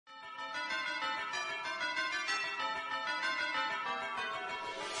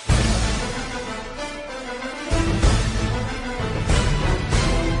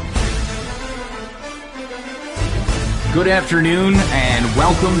Good afternoon and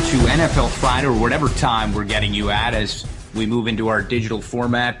welcome to NFL Friday, or whatever time we're getting you at as we move into our digital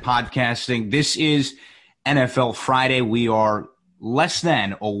format podcasting. This is NFL Friday. We are less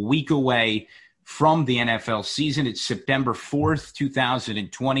than a week away from the NFL season. It's September 4th,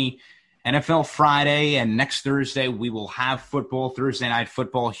 2020. NFL Friday, and next Thursday we will have football, Thursday Night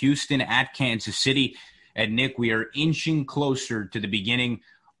Football, Houston at Kansas City. And Nick, we are inching closer to the beginning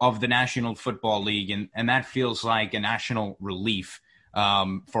of the National Football League, and that feels like a national relief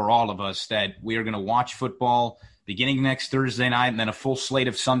for all of us that we are going to watch football beginning next Thursday night and then a full slate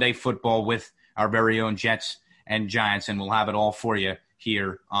of Sunday football with our very own Jets and Giants, and we'll have it all for you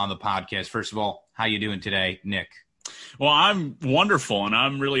here on the podcast. First of all, how you doing today, Nick? Well, I'm wonderful, and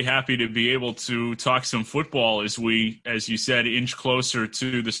I'm really happy to be able to talk some football as we, as you said, inch closer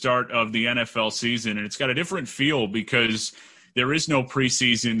to the start of the NFL season, and it's got a different feel because there is no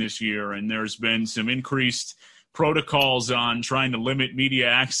preseason this year, and there's been some increased protocols on trying to limit media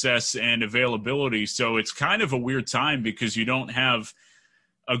access and availability. So it's kind of a weird time because you don't have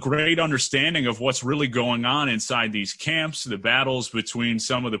a great understanding of what's really going on inside these camps, the battles between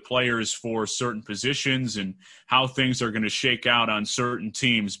some of the players for certain positions, and how things are going to shake out on certain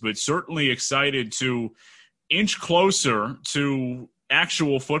teams. But certainly excited to inch closer to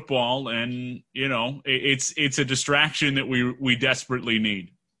actual football, and you know, it's a distraction that we desperately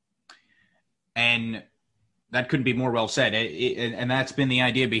need. And that couldn't be more well said. And that's been the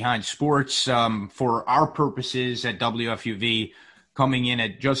idea behind sports for our purposes at WFUV, coming in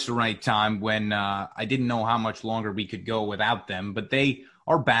at just the right time when I didn't know how much longer we could go without them. But they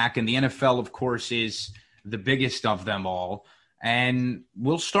are back, and the NFL, of course, is the biggest of them all. And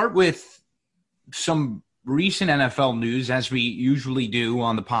we'll start with some recent NFL news, as we usually do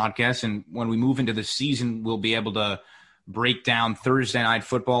on the podcast. And when we move into the season, we'll be able to break down Thursday Night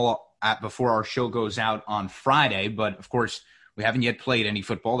Football before our show goes out on Friday. But of course, we haven't yet played any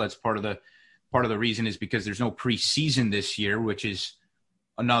football. That's part of the reason is because there's no preseason this year, which is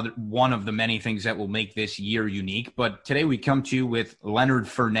another one of the many things that will make this year unique. But today we come to you with Leonard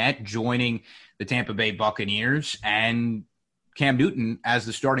Fournette joining the Tampa Bay Buccaneers and Cam Newton as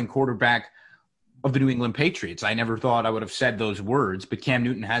the starting quarterback of the New England Patriots. I never thought I would have said those words, but Cam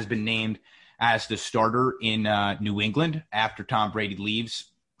Newton has been named as the starter in New England after Tom Brady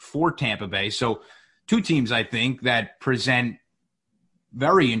leaves for Tampa Bay. So two teams, I think, that present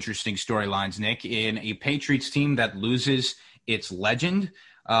very interesting storylines, Nick, in a Patriots team that loses its legend,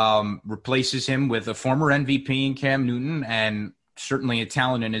 replaces him with a former MVP in Cam Newton, and certainly a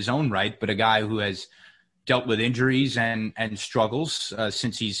talent in his own right, but a guy who has dealt with injuries and struggles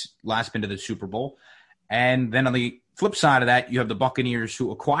since he's last been to the Super Bowl. And then on the flip side of that, you have the Buccaneers, who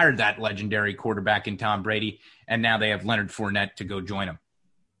acquired that legendary quarterback in Tom Brady, and now they have Leonard Fournette to go join him.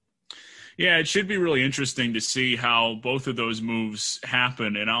 Yeah, it should be really interesting to see how both of those moves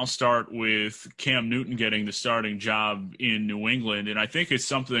happen. And I'll start with Cam Newton getting the starting job in New England. And I think it's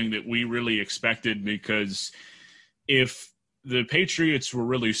something that we really expected, because if the Patriots were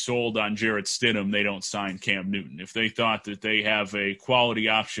really sold on Jarrett Stidham, they don't sign Cam Newton. If they thought that they have a quality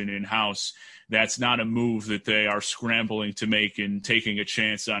option in-house, that's not a move that they are scrambling to make and taking a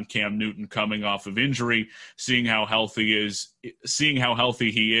chance on Cam Newton coming off of injury, seeing how healthy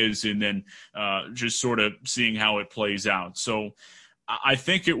he is, and then just sort of seeing how it plays out. So I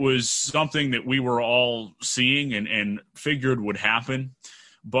think it was something that we were all seeing and figured would happen,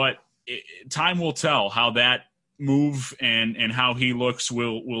 but time will tell how that move and how he looks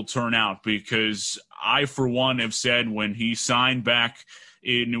will turn out, because I, for one, have said when he signed back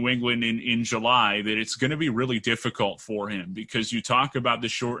in New England in July that it's going to be really difficult for him, because you talk about the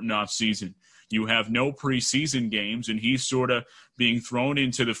shortened off season. You have no preseason games, and he's sort of being thrown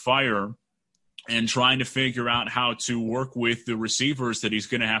into the fire and trying to figure out how to work with the receivers that he's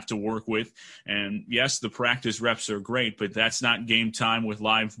going to have to work with. And yes, the practice reps are great, but that's not game time with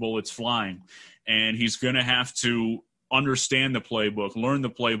live bullets flying. And he's going to have to understand the playbook, learn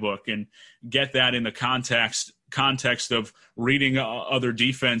the playbook, and get that in the context of reading other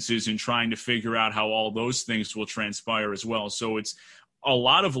defenses and trying to figure out how all those things will transpire as well. So it's a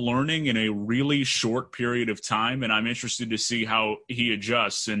lot of learning in a really short period of time, and I'm interested to see how he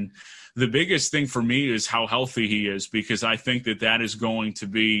adjusts. And the biggest thing for me is how healthy he is, because I think that is going to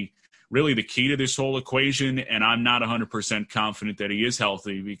be really the key to this whole equation, and I'm not 100% confident that he is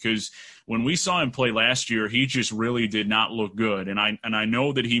healthy, because when we saw him play last year, he just really did not look good. And I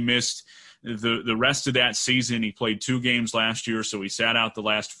know that he missed the rest of that season. He played 2 games last year, so he sat out the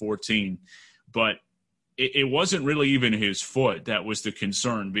last 14. But it wasn't really even his foot that was the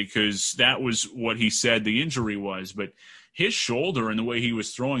concern, because that was what he said the injury was. But his shoulder and the way he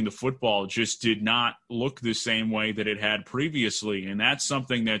was throwing the football just did not look the same way that it had previously. And that's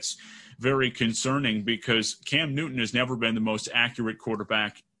something that's very concerning because Cam Newton has never been the most accurate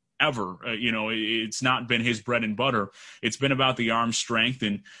quarterback ever. It's not been his bread and butter. It's been about the arm strength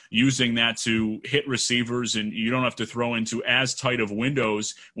and using that to hit receivers, and you don't have to throw into as tight of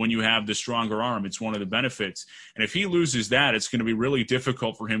windows when you have the stronger arm. It's one of the benefits. And if he loses that, it's going to be really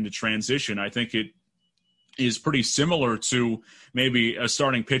difficult for him to transition. I think it is pretty similar to maybe a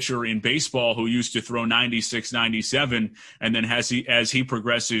starting pitcher in baseball who used to throw 96, 97, and then as he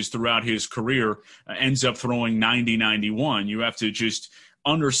progresses throughout his career, ends up throwing 90, 91. You have to just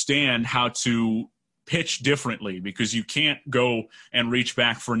understand how to pitch differently because you can't go and reach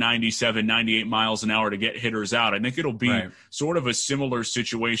back for 97, 98 miles an hour to get hitters out. I think it'll be sort of a similar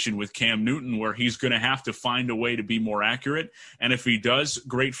situation with Cam Newton where he's going to have to find a way to be more accurate. And if he does,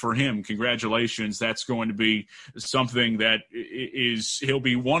 great for him. Congratulations. That's going to be something that he'll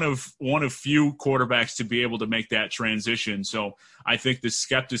be one of few quarterbacks to be able to make that transition. So I think the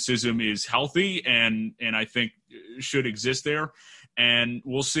skepticism is healthy and I think should exist there. And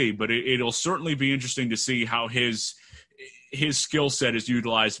we'll see, but it'll certainly be interesting to see how his skill set is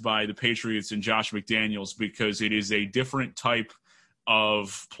utilized by the Patriots and Josh McDaniels because it is a different type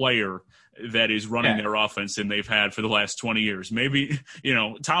of player that is running their offense than they've had for the last 20 years. Maybe,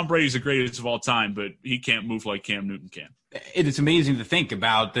 Tom Brady's the greatest of all time, but he can't move like Cam Newton can. It's amazing to think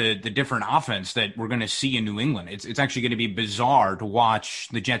about the different offense that we're going to see in New England. It's actually going to be bizarre to watch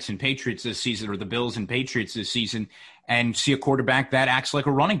the Jets and Patriots this season or the Bills and Patriots this season and see a quarterback that acts like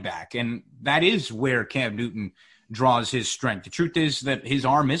a running back. And that is where Cam Newton draws his strength. The truth is that his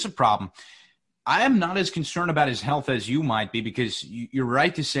arm is a problem. I am not as concerned about his health as you might be because you're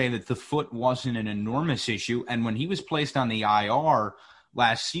right to say that the foot wasn't an enormous issue. And when he was placed on the IR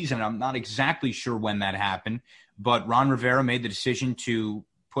last season, I'm not exactly sure when that happened, but Ron Rivera made the decision to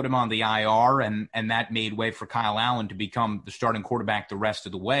put him on the IR, and that made way for Kyle Allen to become the starting quarterback the rest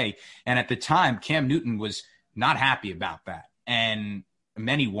of the way. And at the time, Cam Newton was not happy about that, and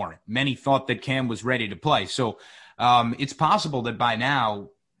many weren't. Many thought that Cam was ready to play. So it's possible that by now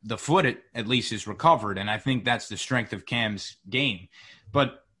the foot at least is recovered, and I think that's the strength of Cam's game.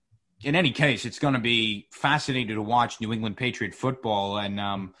 But in any case, it's going to be fascinating to watch New England Patriot football,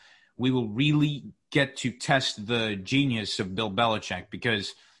 and we will really get to test the genius of Bill Belichick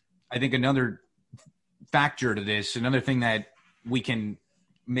because I think another factor to this, another thing that we can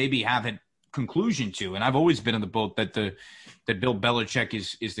maybe have a conclusion to, and I've always been in the boat that Bill Belichick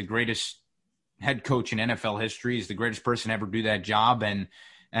is the greatest head coach in NFL history, is the greatest person to ever do that job,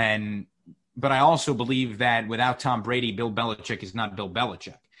 but I also believe that without Tom Brady, Bill Belichick is not Bill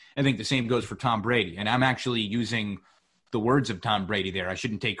Belichick. I think the same goes for Tom Brady, and I'm actually using the words of Tom Brady there. I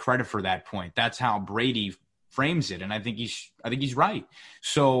shouldn't take credit for that point. That's how Brady frames it, and I think he's right.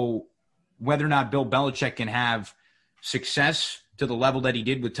 So whether or not Bill Belichick can have success to the level that he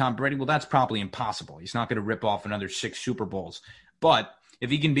did with Tom Brady, well, that's probably impossible. He's not going to rip off another 6 Super Bowls. But if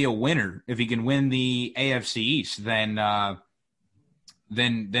he can be a winner, if he can win the AFC East, then that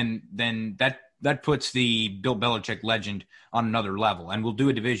puts the Bill Belichick legend on another level. And we'll do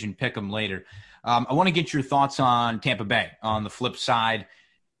a division pick 'em later. I want to get your thoughts on Tampa Bay. On the flip side,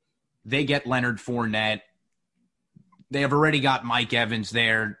 they get Leonard Fournette. They have already got Mike Evans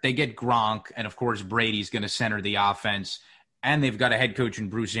there. They get Gronk, and of course Brady's going to center the offense. And they've got a head coach in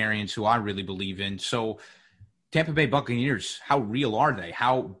Bruce Arians, who I really believe in. So Tampa Bay Buccaneers, how real are they?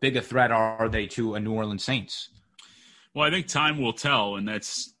 How big a threat are they to a New Orleans Saints? Well, I think time will tell, and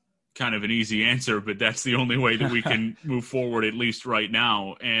that's kind of an easy answer, but that's the only way that we can move forward, at least right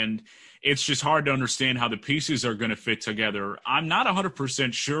now. And it's just hard to understand how the pieces are going to fit together. I'm not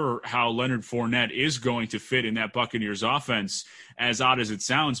 100% sure how Leonard Fournette is going to fit in that Buccaneers offense, as odd as it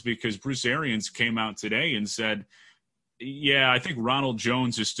sounds, because Bruce Arians came out today and said, yeah, I think Ronald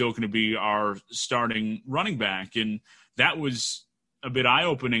Jones is still going to be our starting running back. And that was a bit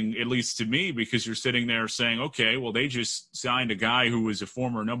eye-opening, at least to me, because you're sitting there saying, okay, well, they just signed a guy who was a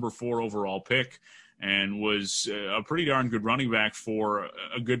former number 4 overall pick and was a pretty darn good running back for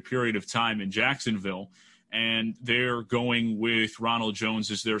a good period of time in Jacksonville. And they're going with Ronald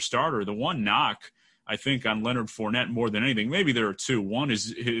Jones as their starter. The one knock, I think, on Leonard Fournette more than anything, maybe there are two. One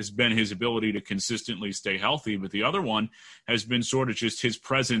has been his ability to consistently stay healthy, but the other one has been sort of just his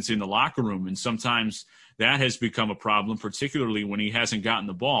presence in the locker room. And sometimes that has become a problem, particularly when he hasn't gotten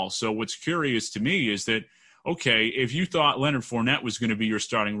the ball. So what's curious to me is that, okay, if you thought Leonard Fournette was going to be your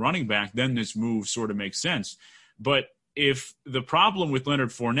starting running back, then this move sort of makes sense. But if the problem with Leonard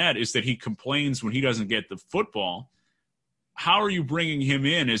Fournette is that he complains when he doesn't get the football, how are you bringing him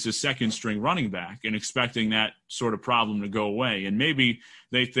in as a second string running back and expecting that sort of problem to go away? And maybe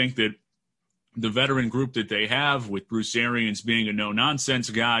they think that the veteran group that they have, with Bruce Arians being a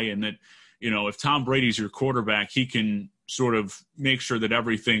no-nonsense guy, and that, if Tom Brady's your quarterback, he can sort of make sure that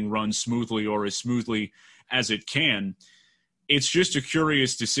everything runs smoothly, or as smoothly as it can. It's just a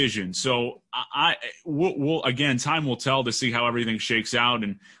curious decision. So we'll again, time will tell to see how everything shakes out.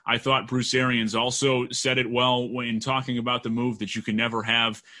 And I thought Bruce Arians also said it well when talking about the move, that you can never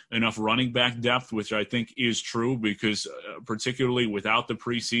have enough running back depth, which I think is true, because particularly without the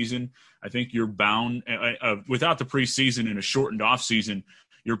preseason, I think you're bound without the preseason and a shortened offseason,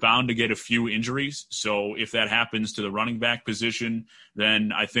 you're bound to get a few injuries. So if that happens to the running back position,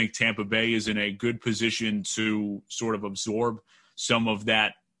 then I think Tampa Bay is in a good position to sort of absorb some of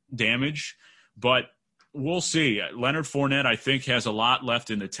that damage. But we'll see. Leonard Fournette, I think, has a lot left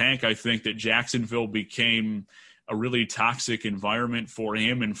in the tank. I think that Jacksonville became a really toxic environment for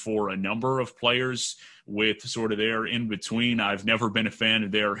him and for a number of players with sort of their in-between. I've never been a fan of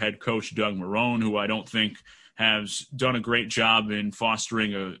their head coach, Doug Marrone, who I don't think has done a great job in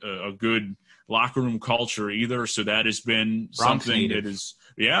fostering a good locker room culture either. So that has been something that is,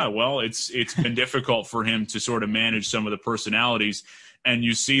 it's been difficult for him to sort of manage some of the personalities. And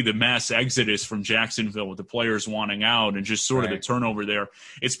you see the mass exodus from Jacksonville with the players wanting out and just sort of the turnover there.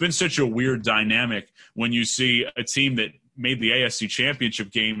 It's been such a weird dynamic when you see a team that made the AFC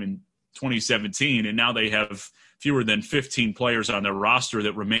Championship game in 2017, and now they have fewer than 15 players on their roster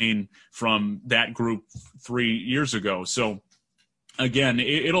that remain from that group 3 years ago. So, again,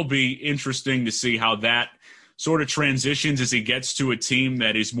 it'll be interesting to see how that sort of transitions as he gets to a team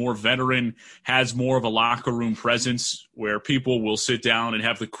that is more veteran, has more of a locker room presence, where people will sit down and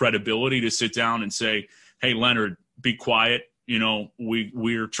have the credibility to sit down and say, hey, Leonard, be quiet.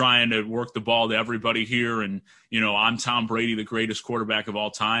 We're trying to work the ball to everybody here. And, I'm Tom Brady, the greatest quarterback of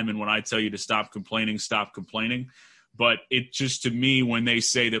all time. And when I tell you to stop complaining, stop complaining. But it just, to me, when they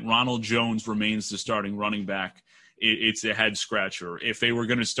say that Ronald Jones remains the starting running back, it's a head scratcher. If they were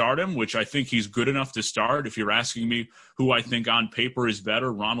going to start him, which I think he's good enough to start, if you're asking me who I think on paper is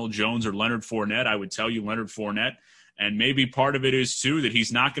better, Ronald Jones or Leonard Fournette, I would tell you Leonard Fournette. And maybe part of it is, too, that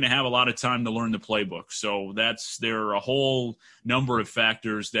he's not going to have a lot of time to learn the playbook. So there are a whole number of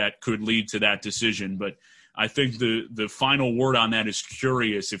factors that could lead to that decision. But I think the final word on that is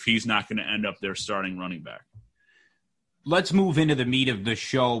curious if he's not going to end up their starting running back. Let's move into the meat of the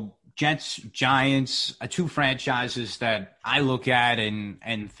show. Jets, Giants, two franchises that I look at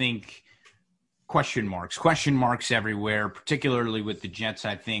and think question marks everywhere, particularly with the Jets,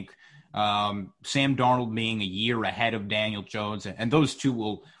 I think. Sam Darnold being a year ahead of Daniel Jones, and those two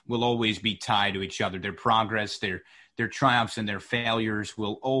will always be tied to each other. Their progress, their triumphs and their failures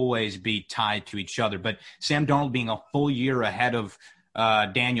will always be tied to each other. But Sam Darnold being a full year ahead of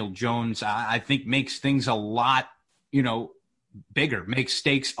Daniel Jones, I think makes things a lot, bigger, makes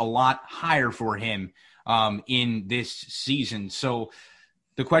stakes a lot higher for him in this season. So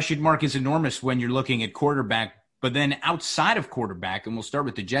the question mark is enormous when you're looking at quarterback. But then outside of quarterback, and we'll start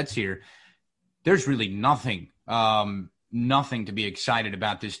with the Jets here, there's really nothing to be excited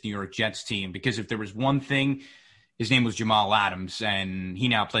about this New York Jets team, because if there was one thing, his name was Jamal Adams, and he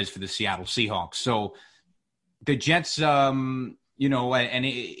now plays for the Seattle Seahawks. So the Jets, and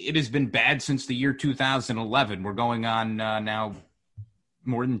it has been bad since the year 2011. We're going on now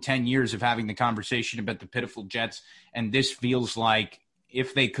more than 10 years of having the conversation about the pitiful Jets, and this feels like,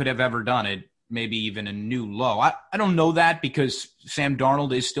 if they could have ever done it, maybe even a new low. I don't know that, because Sam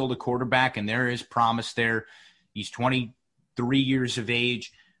Darnold is still the quarterback and there is promise there. He's 23 years of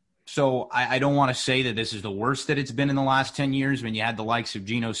age. So I don't want to say that this is the worst that it's been in the last 10 years when you had the likes of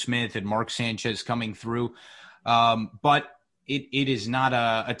Geno Smith and Mark Sanchez coming through. But it is not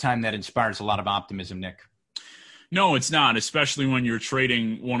a time that inspires a lot of optimism, Nick. No, it's not, especially when you're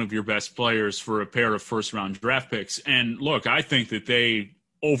trading one of your best players for a pair of first-round draft picks. And look, I think that they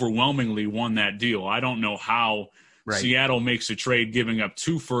overwhelmingly won that deal. I don't know how Seattle makes a trade giving up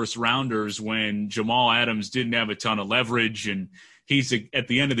 2 first-rounders when Jamal Adams didn't have a ton of leverage, and he's, at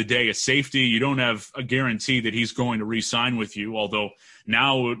the end of the day, a safety. You don't have a guarantee that he's going to re-sign with you, although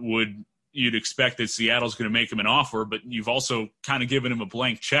now you'd expect that Seattle's going to make him an offer, but you've also kind of given him a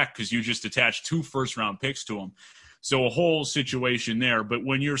blank check because you just attached 2 first-round picks to him. So a whole situation there. But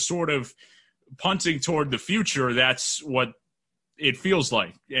when you're sort of punting toward the future, that's what it feels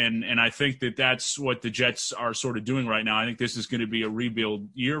like. And I think that that's what the Jets are sort of doing right now. I think this is going to be a rebuild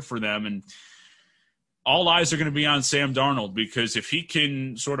year for them. And all eyes are going to be on Sam Darnold, because if he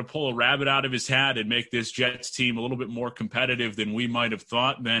can sort of pull a rabbit out of his hat and make this Jets team a little bit more competitive than we might have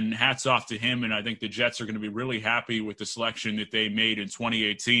thought, then hats off to him. And I think the Jets are going to be really happy with the selection that they made in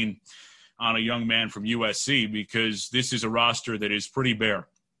 2018 on a young man from USC, because this is a roster that is pretty bare,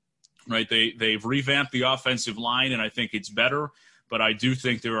 right? They've revamped the offensive line, and I think it's better. But I do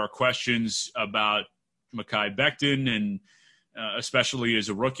think there are questions about Mekhi Becton, and especially as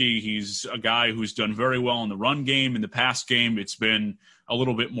a rookie. He's a guy who's done very well in the run game. In the pass game, it's been a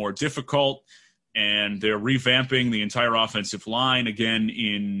little bit more difficult, and they're revamping the entire offensive line again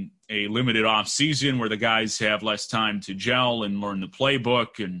in a limited offseason where the guys have less time to gel and learn the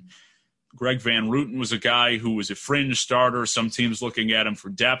playbook. And Greg Van Roten was a guy who was a fringe starter. Some teams looking at him for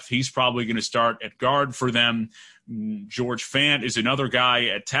depth. He's probably going to start at guard for them. George Fant is another guy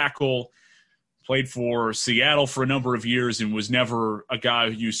at tackle. Played for Seattle for a number of years and was never a guy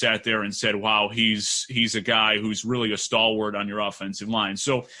who you sat there and said, wow, he's a guy who's really a stalwart on your offensive line.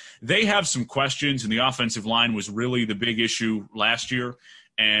 So they have some questions, and the offensive line was really the big issue last year.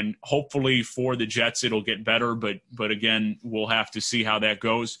 And hopefully for the Jets, it'll get better. But again, we'll have to see how that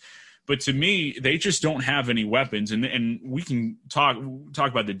goes. But to me, they just don't have any weapons. And we can talk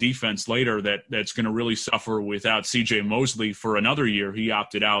about the defense later that's going to really suffer without C.J. Mosley for another year. He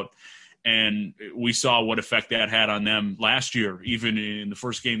opted out. And we saw what effect that had on them last year, even in the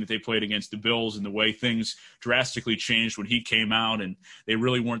first game that they played against the Bills, and the way things drastically changed when he came out, and they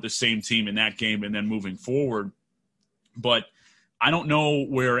really weren't the same team in that game and then moving forward. But I don't know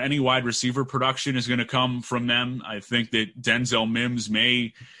where any wide receiver production is going to come from them. I think that Denzel Mims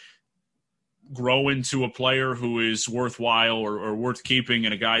may grow into a player who is worthwhile or worth keeping,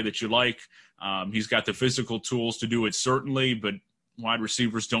 and a guy that you like. He's got the physical tools to do it, certainly, but wide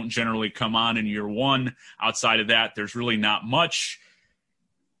receivers don't generally come on in year one. Outside of that, there's really not much.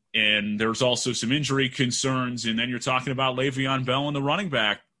 And there's also some injury concerns. And then you're talking about Le'Veon Bell and the running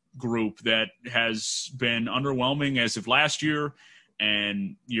back group that has been underwhelming as of last year.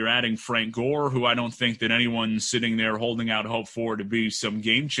 And you're adding Frank Gore, who I don't think that anyone's sitting there holding out hope for to be some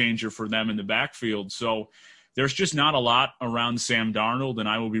game changer for them in the backfield. So there's just not a lot around Sam Darnold, and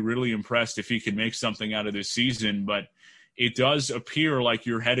I will be really impressed if he can make something out of this season. But it does appear like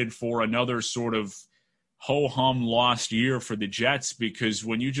you're headed for another sort of ho-hum lost year for the Jets, because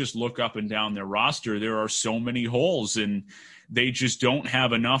when you just look up and down their roster, there are so many holes, and they just don't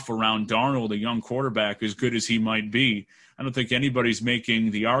have enough around Darnold, a young quarterback, as good as he might be. I don't think anybody's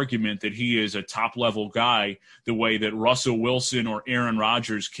making the argument that he is a top-level guy the way that Russell Wilson or Aaron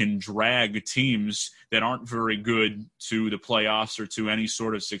Rodgers can drag teams that aren't very good to the playoffs or to any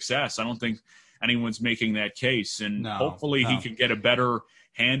sort of success. I don't think anyone's making that case. And hopefully he can get a better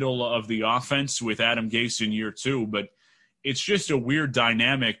handle of the offense with Adam Gase in year two. But it's just a weird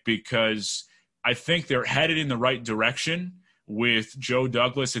dynamic, because I think they're headed in the right direction with Joe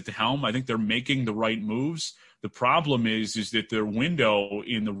Douglas at the helm. I think they're making the right moves. The problem is that their window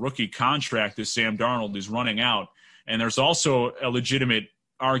in the rookie contract that Sam Darnold is running out. And there's also a legitimate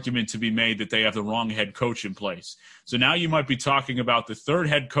argument to be made that they have the wrong head coach in place. So now you might be talking about the third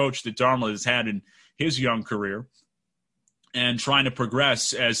head coach that Darnold has had in his young career, and trying to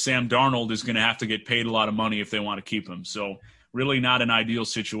progress, as Sam Darnold is going to have to get paid a lot of money if they want to keep him. So really not an ideal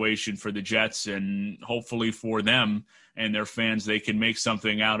situation for the Jets, and hopefully for them and their fans, they can make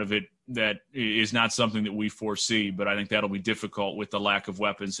something out of it that is not something that we foresee. But I think that'll be difficult with the lack of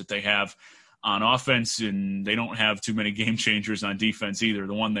weapons that they have on offense, and they don't have too many game changers on defense either.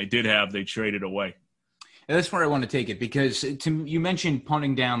 The one they did have, they traded away. And that's where I want to take it, because you mentioned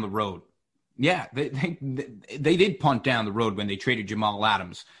punting down the road. Yeah, they did punt down the road when they traded Jamal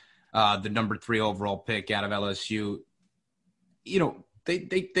Adams, the number 3 overall pick out of LSU. You know,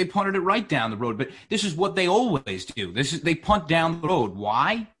 they punted it right down the road. But this is what they always do. They punt down the road.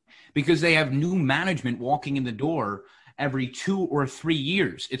 Why? Because they have new management walking in the door every 2 or 3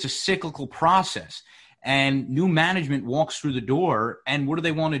 years. It's a cyclical process. And new management walks through the door, and what do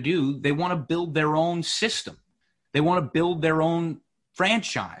they want to do? They want to build their own system. They want to build their own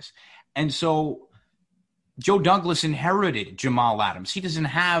franchise. And so Joe Douglas inherited Jamal Adams. He doesn't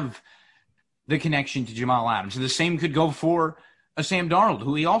have the connection to Jamal Adams. And the same could go for a Sam Darnold,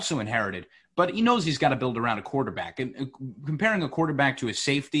 who he also inherited. But he knows he's got to build around a quarterback. And comparing a quarterback to a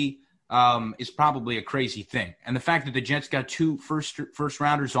safety is probably a crazy thing. And the fact that the Jets got 2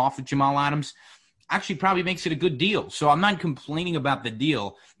 first-rounders off of Jamal Adams actually probably makes it a good deal. So I'm not complaining about the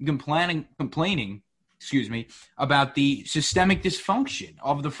deal. I'm complaining about the systemic dysfunction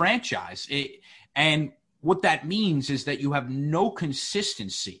of the franchise. And what that means is that you have no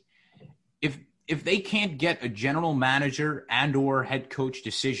consistency. If they can't get a general manager and or head coach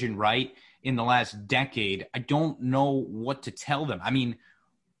decision right, in the last decade, I don't know what to tell them. I mean,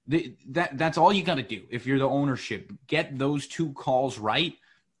 that's all you got to do if you're the ownership. Get those 2 calls right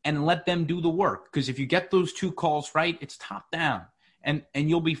and let them do the work. Because if you get those 2 calls right, it's top down, and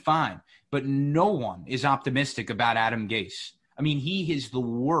you'll be fine. But no one is optimistic about Adam Gase. I mean, he is the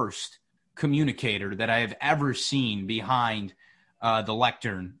worst communicator that I have ever seen behind the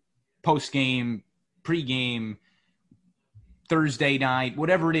lectern, post-game, pre-game, Thursday night,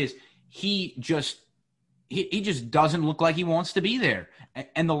 whatever it is. He just doesn't look like he wants to be there.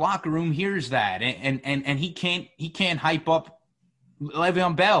 And the locker room hears that. And he can't hype up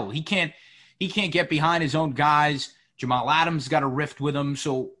Le'Veon Bell. He can't get behind his own guys. Jamal Adams got a rift with him.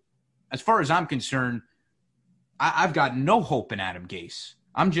 So as far as I'm concerned, I've got no hope in Adam Gase.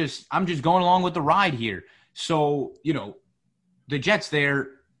 I'm just going along with the ride here. So, the Jets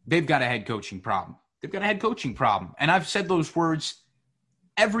they've got a head coaching problem. They've got a head coaching problem. And I've said those words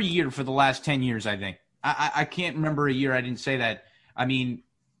every year for the last 10 years, I think. I can't remember a year I didn't say that. I mean,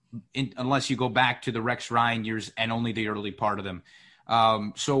 unless you go back to the Rex Ryan years and only the early part of them.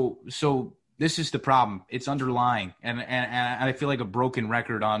 So this is the problem. It's underlying. And I feel like a broken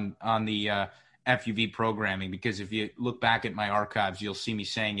record on the FUV programming, because if you look back at my archives, you'll see me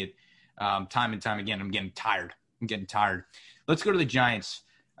saying it time and time again. I'm getting tired. Let's go to the Giants.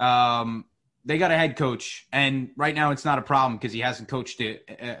 They got a head coach, and right now it's not a problem because he hasn't coached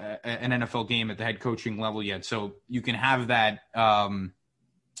an NFL game at the head coaching level yet. So you can have that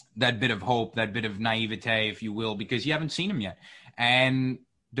bit of hope, that bit of naivete, if you will, because you haven't seen him yet. And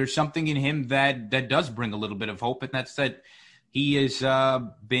there's something in him that does bring a little bit of hope, and that's that he has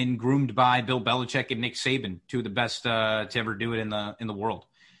been groomed by Bill Belichick and Nick Saban, 2 of the best to ever do it in the world.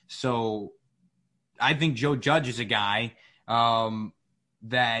 So I think Joe Judge is a guy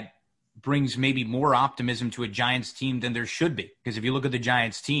that brings maybe more optimism to a Giants team than there should be. Because if you look at the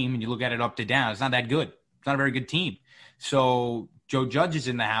Giants team and you look at it up to down, it's not that good. It's not a very good team. So Joe Judge is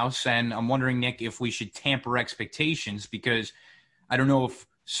in the house, and I'm wondering, Nick, if we should tamper expectations, because I don't know if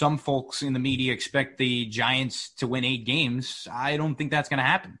some folks in the media expect the Giants to win 8 games. I don't think that's going to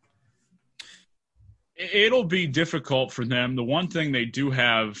happen. It'll be difficult for them. The one thing they do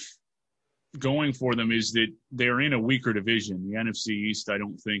have going for them is that they're in a weaker division. The NFC East, I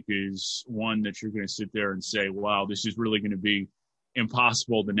don't think, is one that you're going to sit there and say, wow, this is really going to be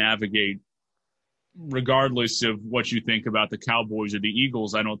impossible to navigate. Regardless of what you think about the Cowboys or the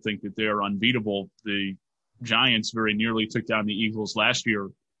Eagles, I don't think that they're unbeatable. The Giants very nearly took down the Eagles last year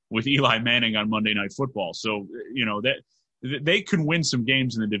with Eli Manning on Monday Night Football. So, that they can win some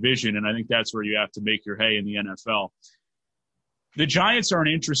games in the division, and I think that's where you have to make your hay in the NFL. The Giants are an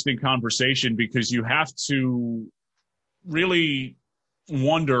interesting conversation because you have to really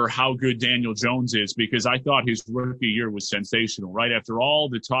wonder how good Daniel Jones is, because I thought his rookie year was sensational. Right after all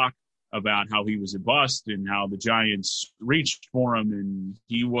the talk about how he was a bust and how the Giants reached for him and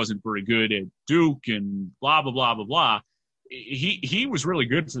he wasn't very good at Duke and blah, blah, blah, blah, blah, he was really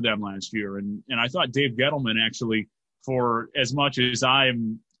good for them last year. And I thought Dave Gettleman actually, for as much as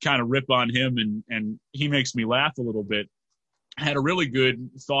I'm kind of rip on him and he makes me laugh a little bit, had a really good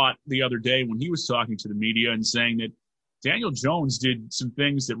thought the other day when he was talking to the media and saying that Daniel Jones did some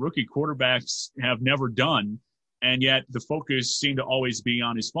things that rookie quarterbacks have never done, and yet the focus seemed to always be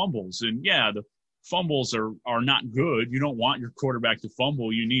on his fumbles. And, yeah, the fumbles are not good. You don't want your quarterback to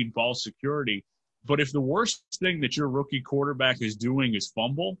fumble. You need ball security. But if the worst thing that your rookie quarterback is doing is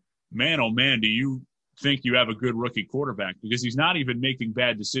fumble, man, oh, man, do you think you have a good rookie quarterback, because he's not even making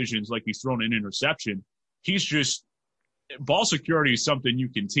bad decisions like he's thrown an interception. He's just – ball security is something you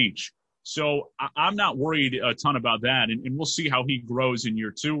can teach. So I'm not worried a ton about that, and we'll see how he grows in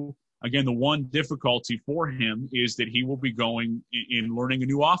year 2. Again, the one difficulty for him is that he will be going in learning a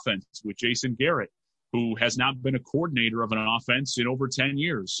new offense with Jason Garrett, who has not been a coordinator of an offense in over 10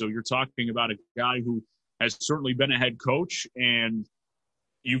 years. So you're talking about a guy who has certainly been a head coach, and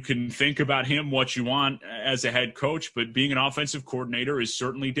you can think about him what you want as a head coach, but being an offensive coordinator is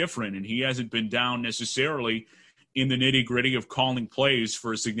certainly different, and he hasn't been down necessarily in the nitty-gritty of calling plays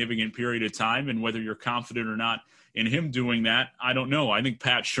for a significant period of time. And whether you're confident or not in him doing that, I don't know. I think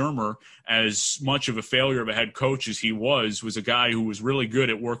Pat Shurmur, as much of a failure of a head coach as he was a guy who was really good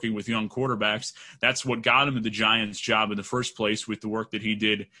at working with young quarterbacks. That's what got him the Giants job in the first place, with the work that he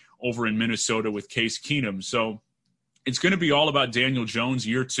did over in Minnesota with Case Keenum. So it's going to be all about Daniel Jones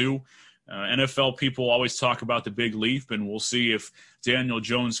year 2. NFL people always talk about the big leap, and we'll see if Daniel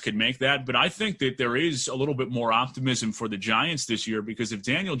Jones can make that. But I think that there is a little bit more optimism for the Giants this year, because if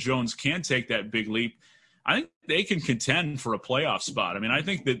Daniel Jones can take that big leap, I think they can contend for a playoff spot. I mean, I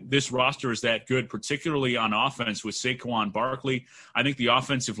think that this roster is that good, particularly on offense with Saquon Barkley. I think the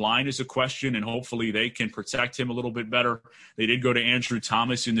offensive line is a question, and hopefully they can protect him a little bit better. They did go to Andrew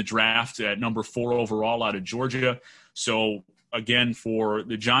Thomas in the draft at number 4 overall out of Georgia. So, again, for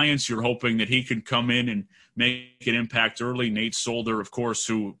the Giants, you're hoping that he can come in and make an impact early. Nate Solder, of course,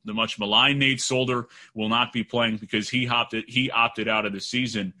 who the much maligned Nate Solder, will not be playing because he opted out of the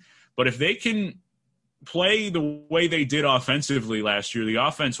season. But if they can play the way they did offensively last year, the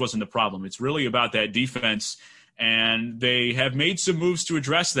offense wasn't the problem. It's really about that defense, and they have made some moves to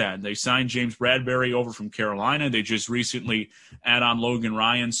address that. They signed James Bradbury over from Carolina. They just recently add on Logan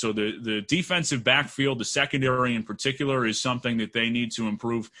Ryan. So the defensive backfield, the secondary in particular, is something that they need to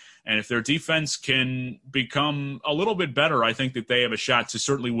improve. And if their defense can become a little bbit better, I think that they have a shot to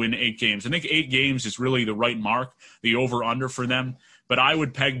certainly win 8 games. I think 8 games is really the right mark, the over-under for them. But I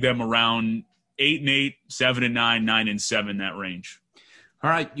would peg them around 8-8, 7-9, 9-7, that range. All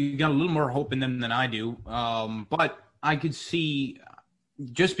right, you got a little more hope in them than I do, but I could see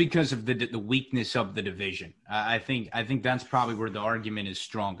just because of the weakness of the division. I think that's probably where the argument is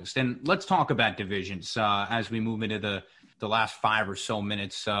strongest. And let's talk about divisions as we move into the last 5 or so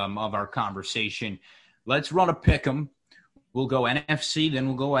minutes of our conversation. Let's run a pick'em. We'll go NFC, then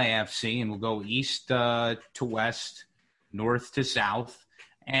we'll go AFC, and we'll go east to west, north to south.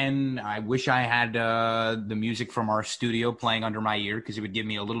 And I wish I had the music from our studio playing under my ear because it would give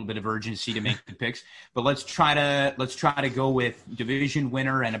me a little bit of urgency to make the picks. But let's try to go with division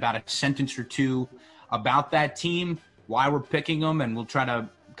winner and about a sentence or two about that team, why we're picking them, and we'll try to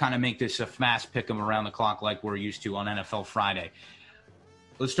kind of make this a fast pick 'em around the clock like we're used to on NFL Friday.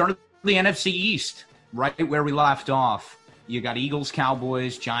 Let's start with the NFC East, right where we left off. You got Eagles,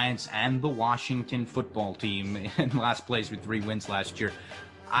 Cowboys, Giants, and the Washington football team in last place with 3 wins last year.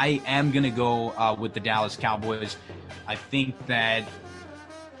 I am going to go with the Dallas Cowboys. I think that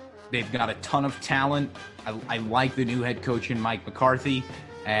they've got a ton of talent. I like the new head coach in Mike McCarthy,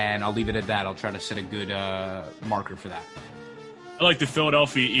 and I'll leave it at that. I'll try to set a good marker for that. I like the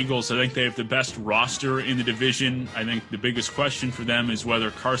Philadelphia Eagles. I think they have the best roster in the division. I think the biggest question for them is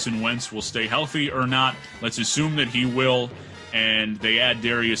whether Carson Wentz will stay healthy or not. Let's assume that he will. And they add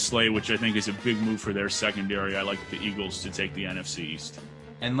Darius Slay, which I think is a big move for their secondary. I like the Eagles to take the NFC East.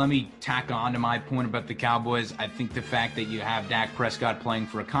 And let me tack on to my point about the Cowboys. I think the fact that you have Dak Prescott playing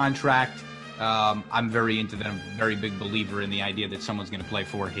for a contract, I'm very into that. I'm a very big believer in the idea that someone's going to play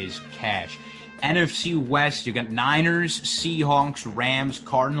for his cash. NFC West, you got Niners, Seahawks, Rams,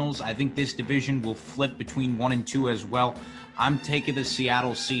 Cardinals. I think this division will flip between 1 and 2 as well. I'm taking the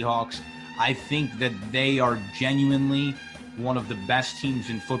Seattle Seahawks. I think that they are genuinely one of the best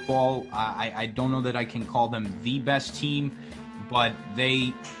teams in football. I don't know that I can call them the best team, but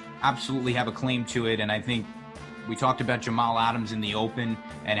they absolutely have a claim to it. And I think we talked about Jamal Adams in the open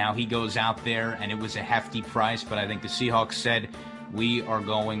and how he goes out there, and it was a hefty price. But I think the Seahawks said, we are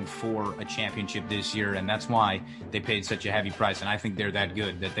going for a championship this year, and that's why they paid such a heavy price. And I think they're that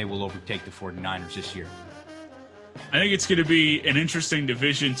good that they will overtake the 49ers this year. I think it's going to be an interesting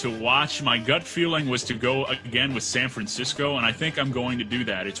division to watch. My gut feeling was to go again with San Francisco, and I think I'm going to do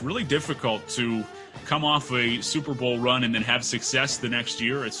that. It's really difficult to come off a Super Bowl run and then have success the next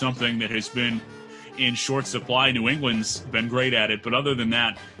year. It's something that has been in short supply. New England's been great at it, but other than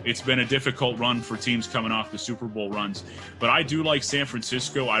that, it's been a difficult run for teams coming off the Super Bowl runs. But I do like San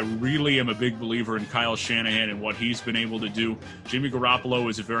Francisco. I really am a big believer in Kyle Shanahan and what he's been able to do. Jimmy Garoppolo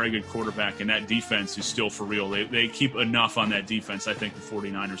is a very good quarterback, and that defense is still for real. They keep enough on that defense. I think the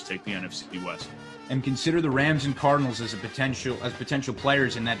 49ers take the NFC West. And consider the Rams and Cardinals as potential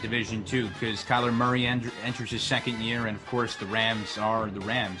players in that division too, because Kyler Murray enters his second year, and of course the Rams are the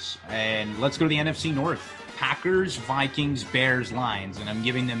Rams. And let's go to the NFC North. Packers, Vikings, Bears, Lions, and I'm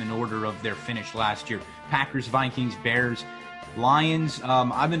giving them an order of their finish last year. Packers, Vikings, Bears, Lions.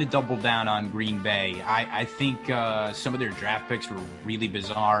 I'm going to double down on Green Bay. I think some of their draft picks were really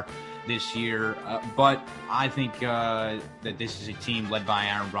bizarre this year, but I think that this is a team led by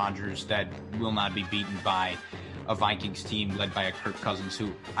Aaron Rodgers that will not be beaten by a Vikings team led by a Kirk Cousins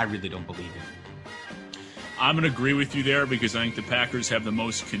who I really don't believe in. I'm going to agree with you there because I think the Packers have the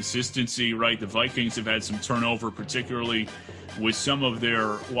most consistency, right? The Vikings have had some turnover, particularly with some of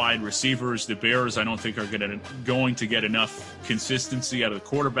their wide receivers. The Bears, I don't think, are going to get enough consistency out of the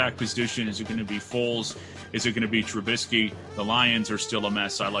quarterback position. Is it going to be Foles? Is it going to be Trubisky? The Lions are still a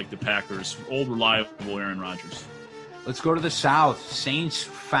mess. I like the Packers. Old, reliable Aaron Rodgers. Let's go to the South. Saints,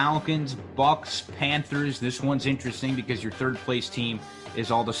 Falcons, Bucks, Panthers. This one's interesting because your third-place team is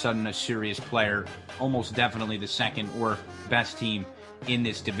all of a sudden a serious player, almost definitely the second or best team in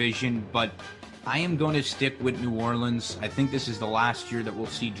this division. But I am going to stick with New Orleans. I think this is the last year that we'll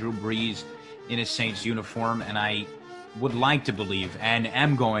see Drew Brees in a Saints uniform, and I would like to believe and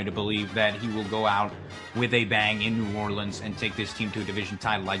am going to believe that he will go out with a bang in New Orleans and take this team to a division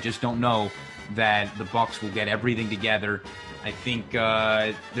title. I just don't know that the Bucs will get everything together. I think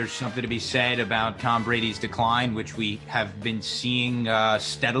there's something to be said about Tom Brady's decline, which we have been seeing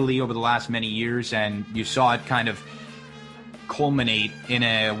steadily over the last many years, and you saw it kind of culminate in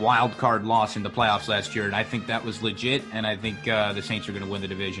a wild card loss in the playoffs last year, and I think that was legit, and I think the Saints are going to win the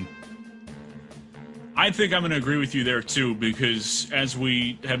division. I think I'm going to agree with you there, too, because as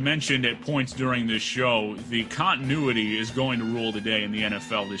we have mentioned at points during this show, the continuity is going to rule the day in the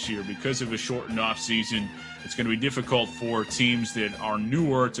NFL this year. Because of a shortened offseason, it's going to be difficult for teams that are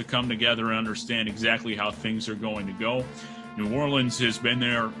newer to come together and understand exactly how things are going to go. New Orleans has been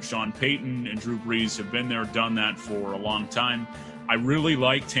there. Sean Payton and Drew Brees have been there, done that for a long time. I really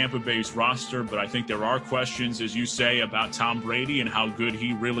like Tampa Bay's roster, but I think there are questions, as you say, about Tom Brady and how good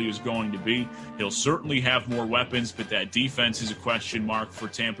he really is going to be. He'll certainly have more weapons, but that defense is a question mark for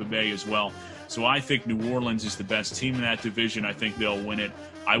Tampa Bay as well. So I think New Orleans is the best team in that division. I think they'll win it.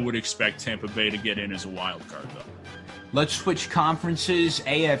 I would expect Tampa Bay to get in as a wild card, though. Let's switch conferences.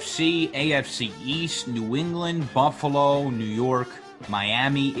 AFC, AFC East, New England, Buffalo, New York,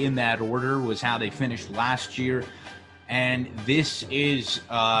 Miami, in that order was how they finished last year. And this is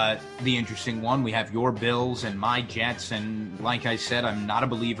the interesting one. We have your Bills and my Jets. And like I said, I'm not a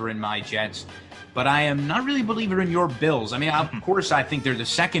believer in my Jets, but I am not really a believer in your Bills. I mean, of course, I think they're the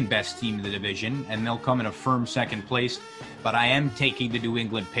second best team in the division, and they'll come in a firm second place. But I am taking the New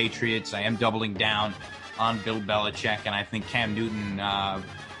England Patriots. I am doubling down on Bill Belichick, and I think Cam Newton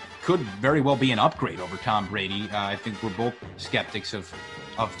could very well be an upgrade over Tom Brady. I think we're both skeptics of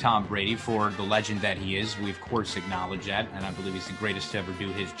Tom Brady for the legend that he is. We, of course, acknowledge that, and I believe he's the greatest to ever do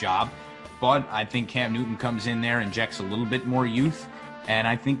his job. But I think Cam Newton comes in there, injects a little bit more youth, and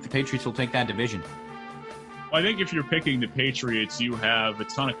I think the Patriots will take that division. Well, I think if you're picking the Patriots, you have a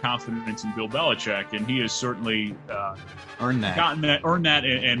ton of confidence in Bill Belichick, and he has certainly earned that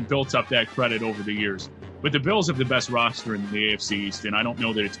and built up that credit over the years. But the Bills have the best roster in the AFC East, and I don't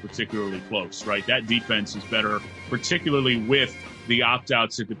know that it's particularly close, right? That defense is better, particularly with the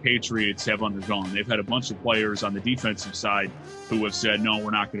opt-outs that the Patriots have undergone. They've had a bunch of players on the defensive side who have said, no,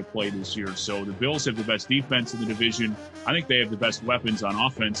 we're not going to play this year. So the Bills have the best defense in the division. I think they have the best weapons on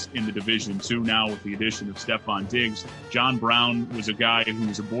offense in the division, too, now with the addition of Stephon Diggs. John Brown was a guy who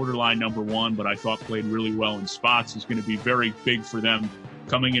was a borderline number one, but I thought played really well in spots. He's going to be very big for them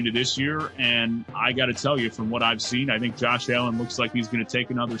coming into this year. And I got to tell you, from what I've seen, I think Josh Allen looks like he's going to take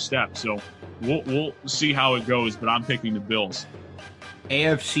another step. So we'll see how it goes, but I'm picking the Bills.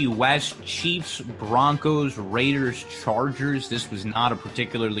 AFC West, Chiefs, Broncos, Raiders, Chargers. This was not a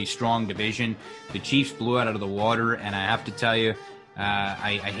particularly strong division. The Chiefs blew it out of the water, and I have to tell you,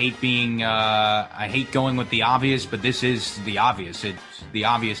 I hate going with the obvious, but this is the obvious. It's the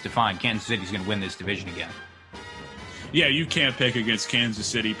obvious to find. Kansas City's going to win this division again. Yeah, you can't pick against Kansas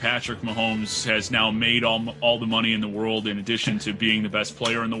City. Patrick Mahomes has now made all the money in the world, in addition to being the best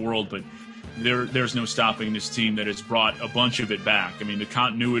player in the world, but there's no stopping this team that has brought a bunch of it back. I mean, the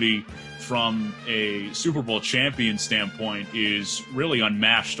continuity from a Super Bowl champion standpoint is really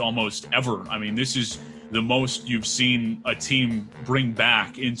unmatched almost ever. I mean, this is the most you've seen a team bring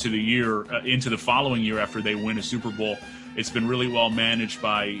back into the following year after they win a Super Bowl. It's been really well managed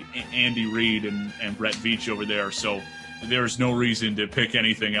by Andy Reid and Brett Veach over there. So there's no reason to pick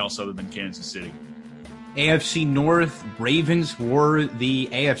anything else other than Kansas City. AFC North, Ravens were the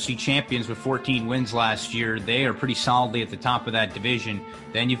AFC champions with 14 wins last year. They are pretty solidly at the top of that division.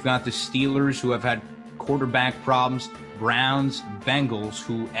 Then you've got the Steelers, who have had quarterback problems. Browns, Bengals,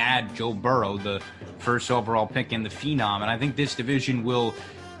 who add Joe Burrow, the first overall pick in the Phenom. And I think this division will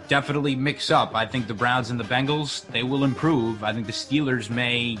definitely mix up. I think the Browns and the Bengals, they will improve. I think the Steelers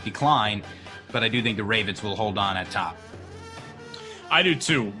may decline, but I do think the Ravens will hold on at top. I do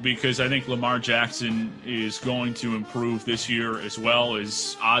too, because I think Lamar Jackson is going to improve this year as well,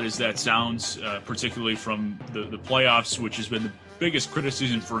 as odd as that sounds, particularly from the playoffs, which has been the biggest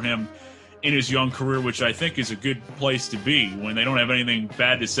criticism for him in his young career, which I think is a good place to be when they don't have anything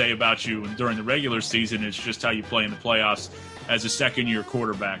bad to say about you during the regular season. It's just how you play in the playoffs as a second-year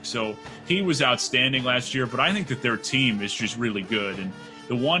quarterback. So he was outstanding last year, but I think that their team is just really good. And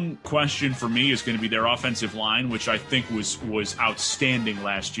the one question for me is going to be their offensive line, which I think was outstanding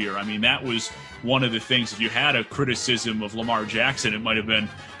last year. I mean, that was one of the things. If you had a criticism of Lamar Jackson, it might have been,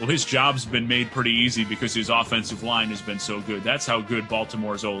 well, his job's been made pretty easy because his offensive line has been so good. That's how good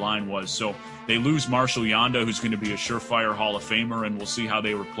Baltimore's O-line was. So they lose Marshall Yanda, who's going to be a surefire Hall of Famer, and we'll see how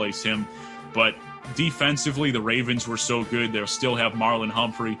they replace him. But defensively, the Ravens were so good. They'll still have Marlon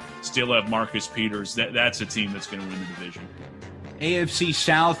Humphrey, still have Marcus Peters. That's a team that's going to win the division. AFC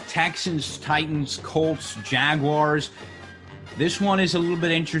South, Texans, Titans, Colts, Jaguars. This one is a little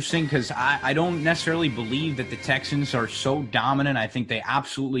bit interesting because I don't necessarily believe that the Texans are so dominant. I think they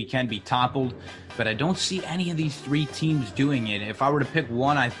absolutely can be toppled, but I don't see any of these three teams doing it. If I were to pick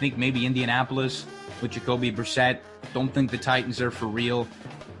one, I think maybe Indianapolis with Jacoby Brissett. Don't think the Titans are for real,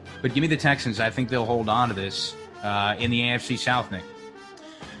 but give me the Texans. I think they'll hold on to this in the AFC South, Nick.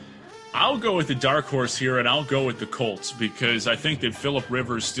 I'll go with the dark horse here, and I'll go with the Colts because I think that Phillip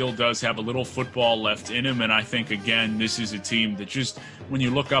Rivers still does have a little football left in him, and I think, again, this is a team that just, when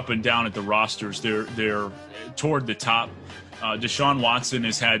you look up and down at the rosters, they're toward the top. Deshaun Watson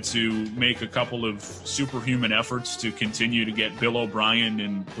has had to make a couple of superhuman efforts to continue to get Bill O'Brien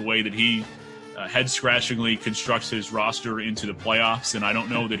and the way that he head-scratchingly constructs his roster into the playoffs, and I don't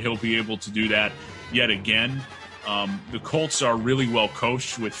know that he'll be able to do that yet again. The Colts are really well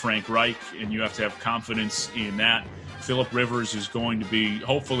coached with Frank Reich, and you have to have confidence in that. Phillip Rivers is going to be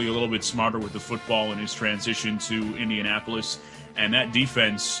hopefully a little bit smarter with the football in his transition to Indianapolis, and that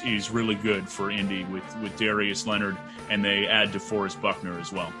defense is really good for Indy with Darius Leonard, and they add DeForest Buckner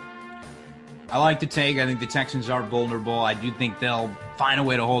as well. I like the take. I think the Texans are vulnerable. I do think they'll find a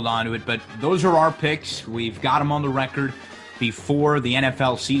way to hold on to it, but those are our picks. We've got them on the record before the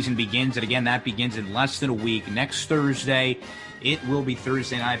NFL season begins. And again, that begins in less than a week. Next Thursday, it will be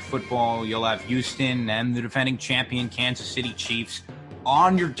Thursday Night Football. You'll have Houston and the defending champion Kansas City Chiefs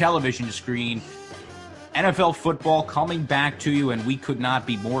on your television screen. NFL football coming back to you, and we could not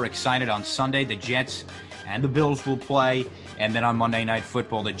be more excited. On Sunday, the Jets and the Bills will play. And then on Monday Night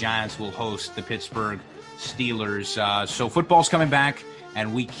Football, the Giants will host the Pittsburgh Steelers. So football's coming back,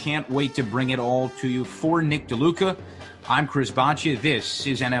 and we can't wait to bring it all to you. For Nick DeLuca, I'm Chris Boccia. This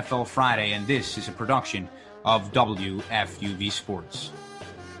is NFL Friday, and this is a production of WFUV Sports.